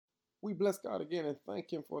We bless God again and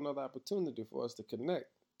thank Him for another opportunity for us to connect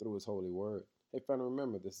through His holy word. Hey, family,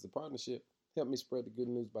 remember, this is a partnership. Help me spread the good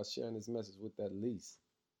news by sharing this message with at least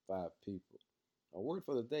 5 people. Our word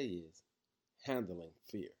for the day is handling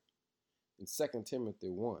fear. In 2 Timothy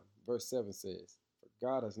 1, verse 7 says, "For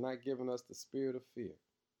God has not given us the spirit of fear,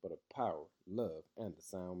 but of power, love, and a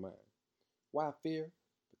sound mind." Why fear?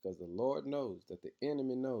 Because the Lord knows that the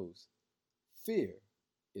enemy knows fear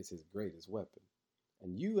is his greatest weapon.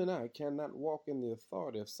 And you and I cannot walk in the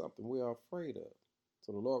authority of something we are afraid of.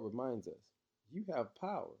 So the Lord reminds us, you have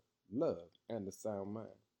power, love, and a sound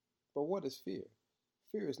mind. But what is fear?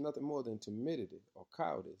 Fear is nothing more than timidity or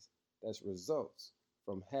cowardice that results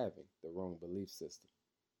from having the wrong belief system.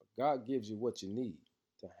 But God gives you what you need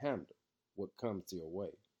to handle what comes your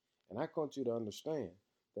way. And I want you to understand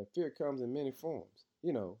that fear comes in many forms.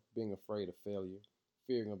 Being afraid of failure,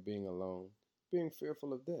 fearing of being alone, being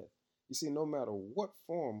fearful of death. You see, no matter what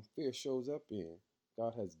form fear shows up in,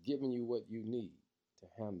 God has given you what you need to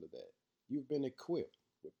handle that. You've been equipped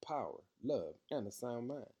with power, love, and a sound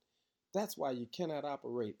mind. That's why you cannot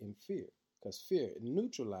operate in fear, because fear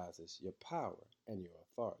neutralizes your power and your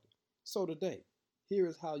authority. So today, here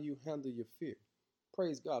is how you handle your fear.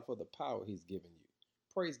 Praise God for the power He's given you.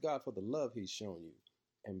 Praise God for the love He's shown you.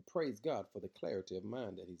 And praise God for the clarity of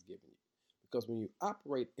mind that He's given you. Because when you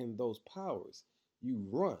operate in those powers, you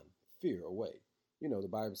run fear away. The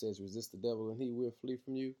Bible says, resist the devil and he will flee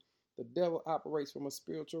from you. The devil operates from a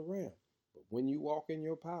spiritual realm. But when you walk in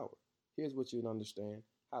your power, here's what you'll understand: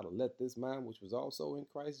 how to let this mind, which was also in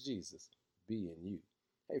Christ Jesus, be in you.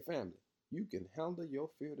 Hey, family, you can handle your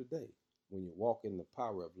fear today when you walk in the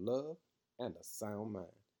power of love and a sound mind.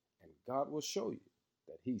 And God will show you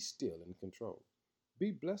that He's still in control.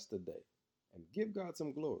 Be blessed today and give God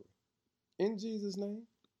some glory. In Jesus' name,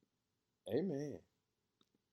 amen.